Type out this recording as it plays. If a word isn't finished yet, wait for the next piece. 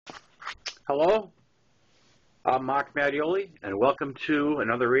Hello, I'm Mark Mattioli, and welcome to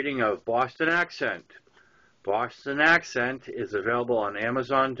another reading of Boston Accent. Boston Accent is available on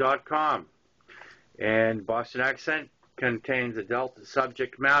Amazon.com, and Boston Accent contains adult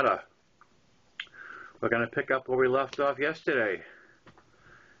subject matter. We're going to pick up where we left off yesterday.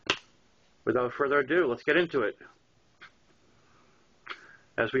 Without further ado, let's get into it.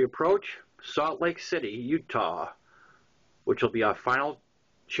 As we approach Salt Lake City, Utah, which will be our final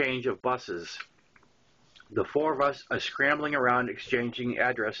change of buses, the four of us are scrambling around exchanging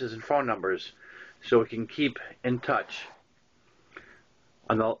addresses and phone numbers so we can keep in touch.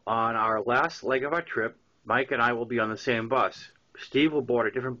 On our last leg of our trip, Mike and I will be on the same bus. Steve will board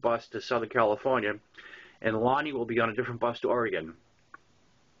a different bus to Southern California, and Lonnie will be on a different bus to Oregon.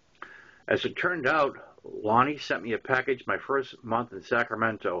 As it turned out, Lonnie sent me a package my first month in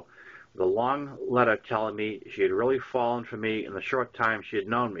Sacramento with a long letter telling me she had really fallen for me in the short time she had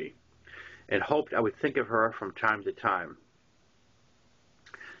known me, and hoped I would think of her from time to time.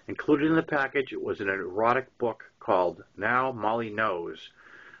 Included in the package was an erotic book called Now Molly Knows,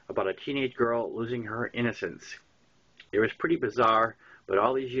 about a teenage girl losing her innocence. It was pretty bizarre, but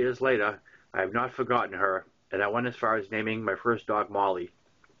all these years later, I have not forgotten her, and I went as far as naming my first dog Molly.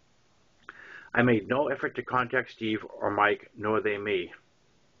 I made no effort to contact Steve or Mike, nor they me.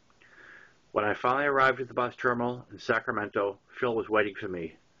 When I finally arrived at the bus terminal in Sacramento, Phil was waiting for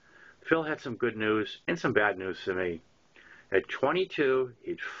me. Phil had some good news and some bad news for me. At 22,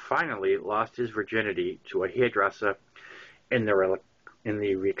 he'd finally lost his virginity to a hairdresser in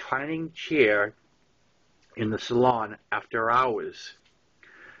the reclining chair in the salon after hours.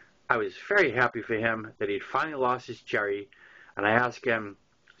 I was very happy for him that he'd finally lost his cherry, and I asked him,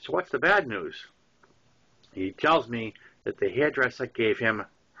 "So what's the bad news?" He tells me that the hairdresser gave him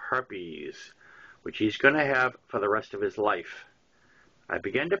herpes, which he's going to have for the rest of his life. I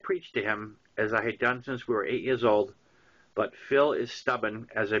began to preach to him, as I had done since we were 8 years old, but Phil is stubborn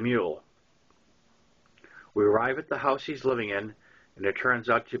as a mule. We arrive at the house he's living in, and it turns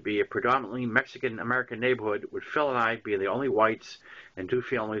out to be a predominantly Mexican-American neighborhood, with Phil and I being the only whites and two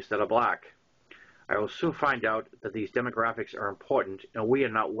families that are black. I will soon find out that these demographics are important, and we are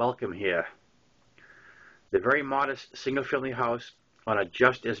not welcome here. The very modest single-family house on a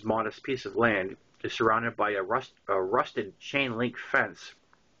just as modest piece of land is surrounded by a rusted chain-link fence,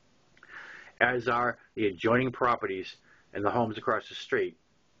 as are the adjoining properties and the homes across the street.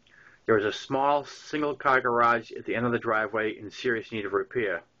 There is a small single-car garage at the end of the driveway in serious need of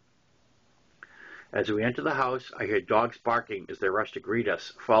repair. As we enter the house, I hear dogs barking as they rush to greet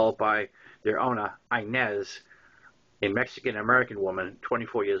us, followed by their owner, Inez, a Mexican-American woman,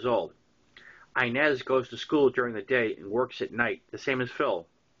 24 years old. Inez goes to school during the day and works at night, the same as Phil.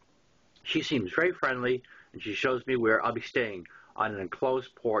 She seems very friendly, and she shows me where I'll be staying, on an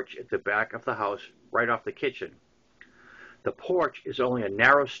enclosed porch at the back of the house, right off the kitchen. The porch is only a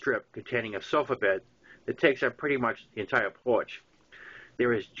narrow strip containing a sofa bed that takes up pretty much the entire porch.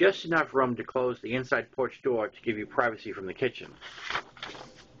 There is just enough room to close the inside porch door to give you privacy from the kitchen.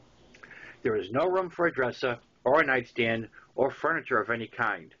 There is no room for a dresser, or a nightstand, or furniture of any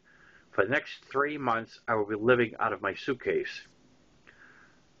kind. For the next 3 months, I will be living out of my suitcase.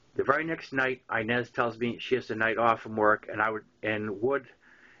 The very next night, Inez tells me she has the night off from work and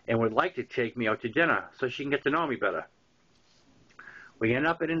would like to take me out to dinner so she can get to know me better. We end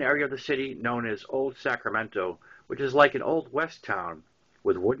up in an area of the city known as Old Sacramento, which is like an old west town,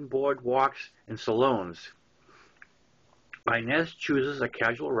 with wooden boardwalks and saloons. Inez chooses a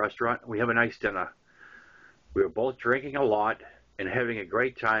casual restaurant, and we have a nice dinner. We were both drinking a lot and having a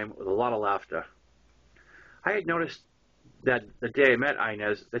great time with a lot of laughter. I had noticed that the day I met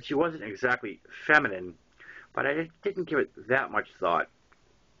Inez that she wasn't exactly feminine, but I didn't give it that much thought.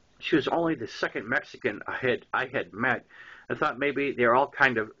 She was only the second Mexican I had met, and thought maybe they're all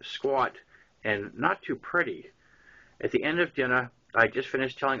kind of squat and not too pretty. At the end of dinner, I just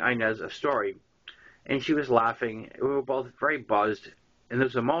finished telling Inez a story, and she was laughing. We were both very buzzed, and there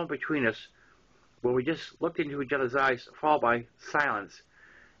was a moment between us where we just looked into each other's eyes, followed by silence.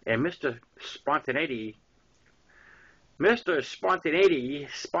 And Mr. Spontaneity,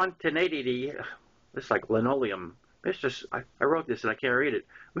 it's like linoleum. I wrote this and I can't read it.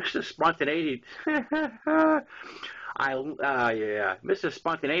 Mr. Spontaneity, Mr.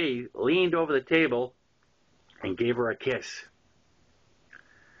 Spontaneity leaned over the table and gave her a kiss.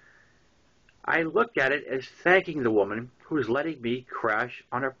 I looked at it as thanking the woman who was letting me crash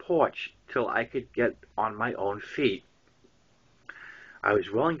on her porch till I could get on my own feet. I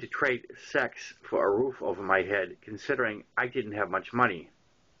was willing to trade sex for a roof over my head, considering I didn't have much money.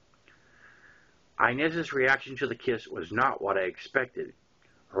 Inez's reaction to the kiss was not what I expected.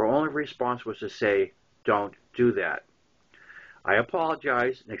 Her only response was to say, "Don't do that." I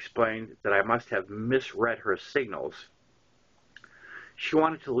apologized and explained that I must have misread her signals. She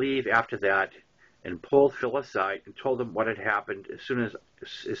wanted to leave after that and pulled Phil aside and told him what had happened as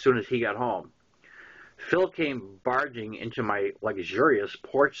soon as he got home. Phil came barging into my luxurious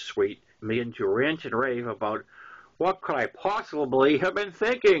porch suite and began to rant and rave about what could I possibly have been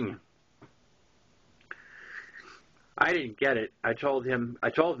thinking. I didn't get it. I told him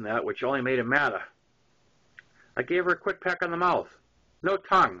that, which only made him madder. I gave her a quick peck on the mouth. No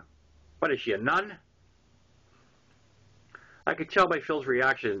tongue. What is she, a nun? I could tell by Phil's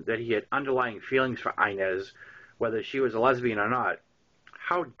reaction that he had underlying feelings for Inez, whether she was a lesbian or not.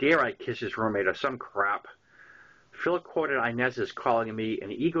 How dare I kiss his roommate or some crap? Phil quoted Inez as calling me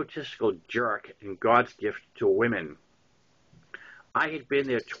an egotistical jerk and God's gift to women. I had been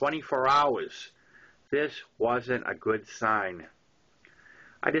there 24 hours. This wasn't a good sign.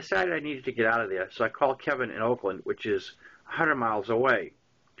 I decided I needed to get out of there, so I called Kevin in Oakland, which is 100 miles away.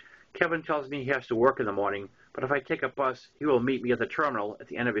 Kevin tells me he has to work in the morning, but if I take a bus, he will meet me at the terminal at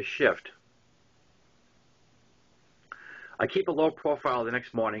the end of his shift. I keep a low profile the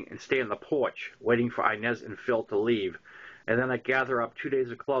next morning and stay on the porch, waiting for Inez and Phil to leave, and then I gather up 2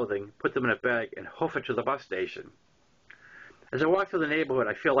 days of clothing, put them in a bag, and hoof it to the bus station. As I walk through the neighborhood,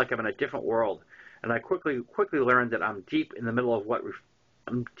 I feel like I'm in a different world, and I quickly learn that I'm deep in the middle of what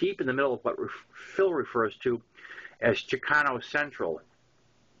Phil refers to as Chicano Central.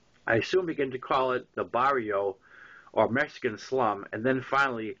 I soon begin to call it the barrio, or Mexican slum, and then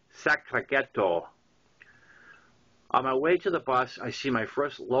finally Sacramento. On my way to the bus, I see my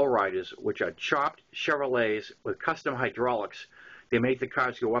first lowriders, which are chopped Chevrolets with custom hydraulics. They make the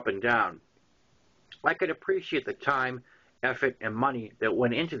cars go up and down. I could appreciate the time, effort, and money that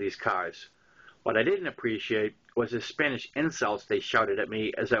went into these cars. What I didn't appreciate was the Spanish insults they shouted at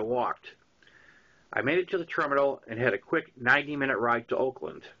me as I walked. I made it to the terminal and had a quick 90-minute ride to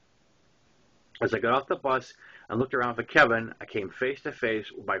Oakland. As I got off the bus and looked around for Kevin, I came face to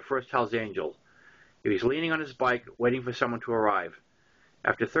face with my first Hells Angel. He was leaning on his bike, waiting for someone to arrive.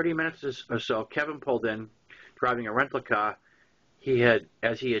 After 30 minutes or so, Kevin pulled in, driving a rental car,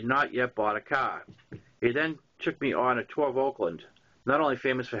 as he had not yet bought a car. He then took me on a tour of Oakland, not only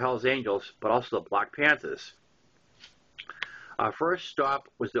famous for Hells Angels, but also the Black Panthers. Our first stop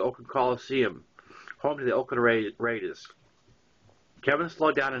was the Oakland Coliseum, home to the Oakland Raiders. Kevin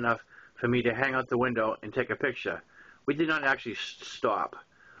slowed down enough for me to hang out the window and take a picture. We did not actually stop.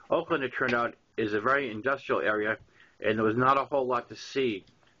 Oakland, it turned out, is a very industrial area, and there was not a whole lot to see,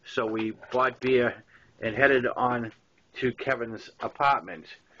 so we bought beer and headed on to Kevin's apartment.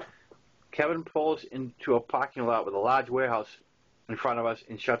 Kevin pulls into a parking lot with a large warehouse in front of us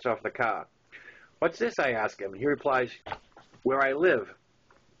and shuts off the car. "What's this?" I ask him. He replies, "Where I live."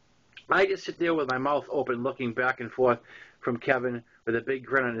 I just sit there with my mouth open, looking back and forth from Kevin with a big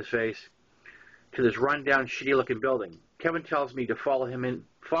grin on his face to this run-down, shitty-looking building. Kevin tells me to follow him,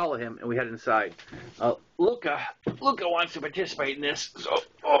 and we head inside. Luca wants to participate in this, so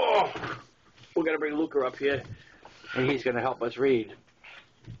we're going to bring Luca up here, and he's going to help us read.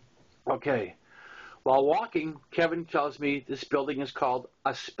 Okay. While walking, Kevin tells me this building is called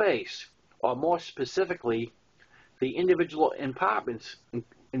a space, or more specifically, the individual apartments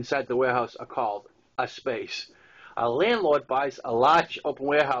inside the warehouse are called a space. A landlord buys a large open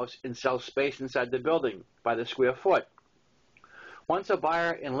warehouse and sells space inside the building by the square foot. Once a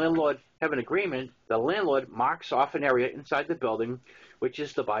buyer and landlord have an agreement, the landlord marks off an area inside the building, which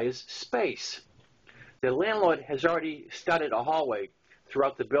is the buyer's space. The landlord has already studded a hallway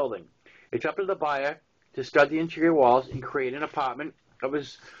throughout the building. It's up to the buyer to stud the interior walls and create an apartment of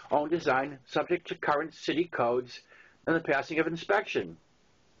his own design, subject to current city codes and the passing of inspection.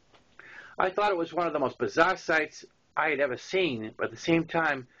 I thought it was one of the most bizarre sights I had ever seen, but at the same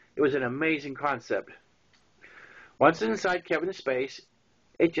time, it was an amazing concept. Once inside Kevin's space,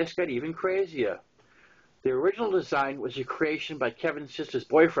 it just got even crazier. The original design was a creation by Kevin's sister's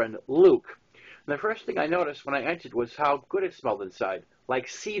boyfriend, Luke. And the first thing I noticed when I entered was how good it smelled inside, like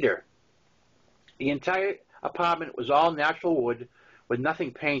cedar. The entire apartment was all natural wood with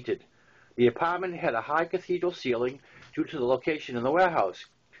nothing painted. The apartment had a high cathedral ceiling due to the location in the warehouse.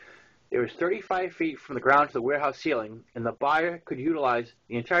 It was 35 feet from the ground to the warehouse ceiling, and the buyer could utilize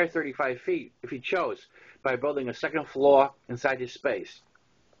the entire 35 feet if he chose by building a second floor inside his space.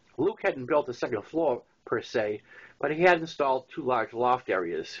 Luke hadn't built a second floor per se, but he had installed 2 large loft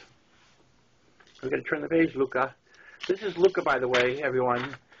areas. I'm going to turn the page, Luca. This is Luca, by the way,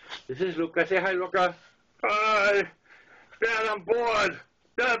 everyone. This is Luca. Say hi, Luca. Hi. Dad, I'm bored.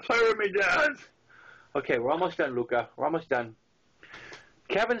 Dad, play with me, Dad. Okay, we're almost done, Luca. We're almost done.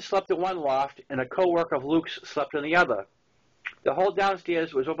 Kevin slept in one loft, and a co-worker of Luke's slept in the other. The whole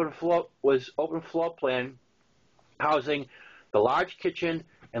downstairs was open floor plan, housing the large kitchen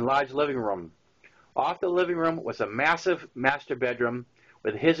and large living room. Off the living room was a massive master bedroom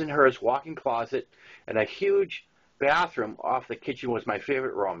with his and hers walk-in closet, and a huge bathroom off the kitchen was my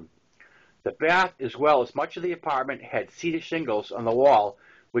favorite room. The bath, as well as much of the apartment, had cedar shingles on the wall,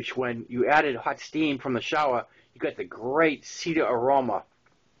 which when you added hot steam from the shower, you got the great cedar aroma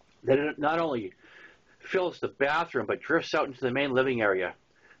that not only fills the bathroom but drifts out into the main living area.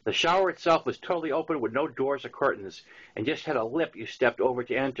 The shower itself was totally open with no doors or curtains and just had a lip you stepped over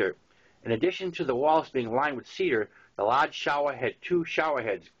to enter. In addition to the walls being lined with cedar, the large shower had 2 shower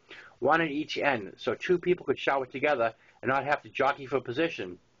heads, one at each end, so 2 people could shower together and not have to jockey for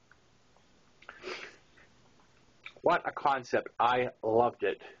position. What a concept. I loved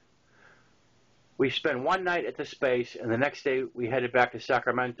it. We spent one night at the space, and the next day we headed back to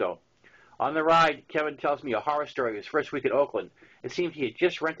Sacramento. On the ride, Kevin tells me a horror story of his first week in Oakland. It seemed he had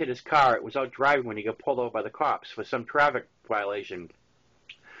just rented his car. It was out driving when he got pulled over by the cops for some traffic violation.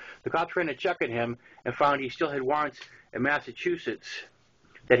 The cops ran a check on him and found he still had warrants in Massachusetts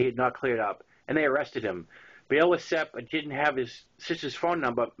that he had not cleared up, and they arrested him. Bail was set, but didn't have his sister's phone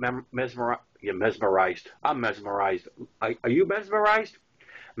number mesmerized. I'm mesmerized. Are you mesmerized?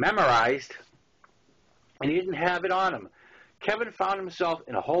 Memorized. And he didn't have it on him. Kevin found himself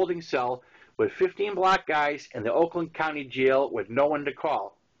in a holding cell with 15 black guys in the Oakland County Jail with no one to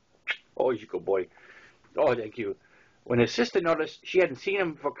call. Oh, you good boy. Oh, thank you. When his sister noticed she hadn't seen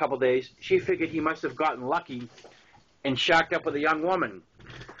him for a couple of days, she figured he must have gotten lucky and shacked up with a young woman.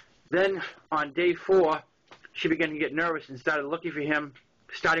 Then, on day 4, she began to get nervous and started looking for him,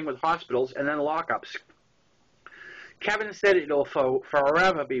 starting with hospitals and then lockups. Kevin said it will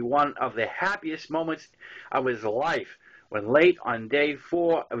forever be one of the happiest moments of his life when late on day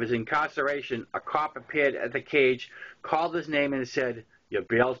 4 of his incarceration, a cop appeared at the cage, called his name, and said, "Your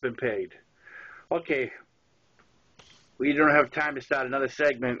bail's been paid." Okay, we don't have time to start another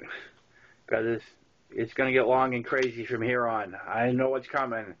segment because it's going to get long and crazy from here on. I know what's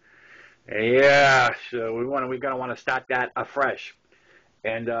coming. Yeah, so we're going to want to start that afresh.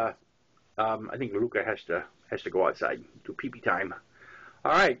 And I think Luca has to go outside, do pee-pee time.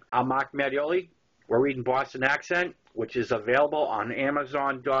 All right, I'm Mark Mattioli. We're reading Boston Accent, which is available on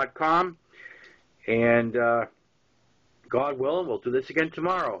Amazon.com. And God willing, we'll do this again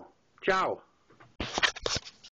tomorrow. Ciao.